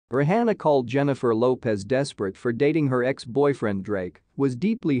Rihanna called Jennifer Lopez desperate for dating her ex-boyfriend Drake, was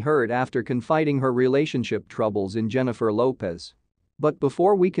deeply hurt after confiding her relationship troubles in Jennifer Lopez. But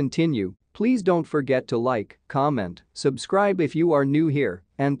before we continue, please don't forget to like, comment, subscribe if you are new here,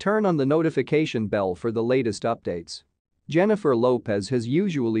 and turn on the notification bell for the latest updates. Jennifer Lopez has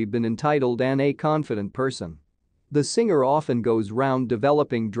usually been entitled a confident person. The singer often goes round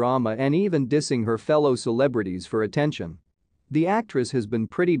developing drama and even dissing her fellow celebrities for attention. The actress has been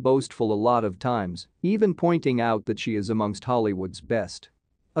pretty boastful a lot of times, even pointing out that she is amongst Hollywood's best.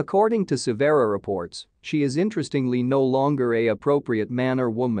 According to Severa reports, she is interestingly no longer a appropriate man or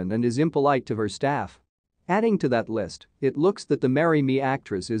woman and is impolite to her staff. Adding to that list, it looks that the Marry Me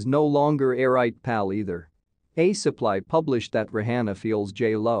actress is no longer a right pal either. A Supply published that Rihanna feels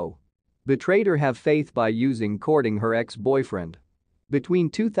J.Lo betrayed her have faith by using courting her ex-boyfriend. Between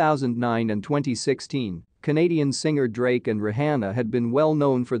 2009 and 2016, Canadian singer Drake and Rihanna had been well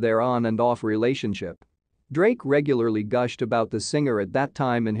known for their on and off relationship. Drake regularly gushed about the singer at that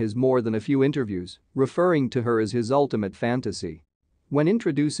time in his More Than a Few interviews, referring to her as his ultimate fantasy. When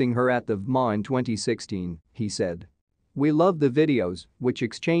introducing her at the VMA in 2016, he said, "We love the videos, which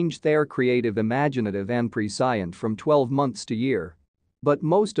exchanged their creative, imaginative and prescient from 12 months to year. But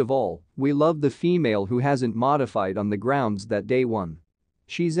most of all, we love the female who hasn't modified on the grounds that day one.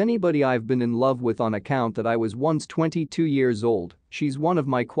 She's anybody I've been in love with on account that I was once 22 years old, she's one of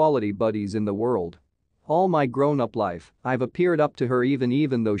my quality buddies in the world. All my grown-up life, I've appeared up to her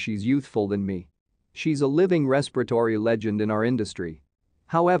even though she's youthful than me. She's a living respiratory legend in our industry."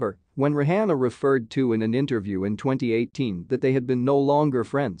 However, when Rihanna referred to in an interview in 2018 that they had been no longer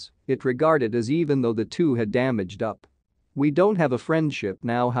friends, it regarded as even though the two had damaged up. "We don't have a friendship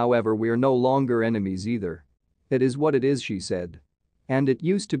now, however we're no longer enemies either. It is what it is," she said. And it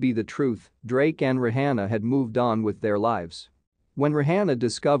used to be the truth, Drake and Rihanna had moved on with their lives. When Rihanna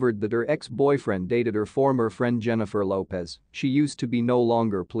discovered that her ex-boyfriend dated her former friend Jennifer Lopez, she used to be no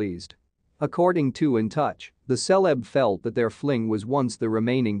longer pleased. According to In Touch, the celeb felt that their fling was once the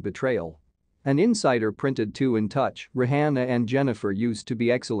remaining betrayal. An insider printed to In Touch, Rihanna and Jennifer used to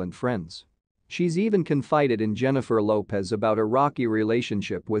be excellent friends. She's even confided in Jennifer Lopez about a rocky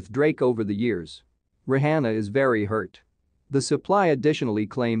relationship with Drake over the years. Rihanna is very hurt. The Supply additionally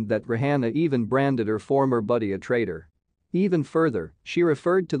claimed that Rihanna even branded her former buddy a traitor. Even further, she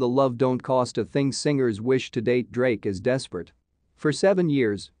referred to the love don't cost a thing singer's wish to date Drake as desperate. For 7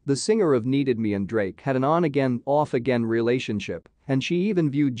 years, the singer of Needed Me and Drake had an on-again, off-again relationship, and she even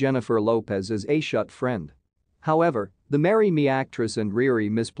viewed Jennifer Lopez as a shut friend. However, the Marry Me actress and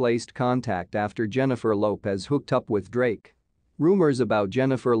Riri misplaced contact after Jennifer Lopez hooked up with Drake. Rumors about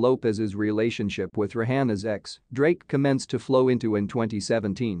Jennifer Lopez's relationship with Rihanna's ex, Drake, commenced to flow into in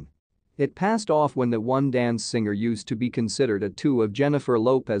 2017. It passed off when the One Dance singer used to be considered at 2 of Jennifer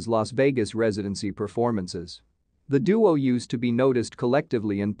Lopez's Las Vegas residency performances. The duo used to be noticed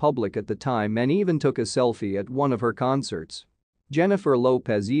collectively in public at the time and even took a selfie at one of her concerts. Jennifer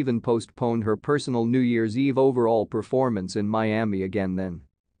Lopez even postponed her personal New Year's Eve overall performance in Miami again then.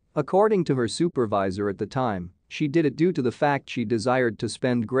 According to her supervisor at the time, she did it due to the fact she desired to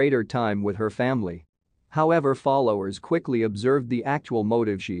spend greater time with her family. However, followers quickly observed the actual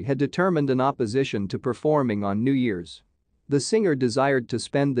motive she had determined in opposition to performing on New Year's. The singer desired to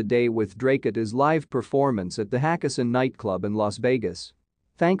spend the day with Drake at his live performance at the Hackasson nightclub in Las Vegas.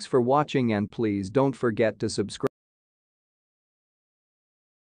 Thanks for watching and please don't forget to subscribe.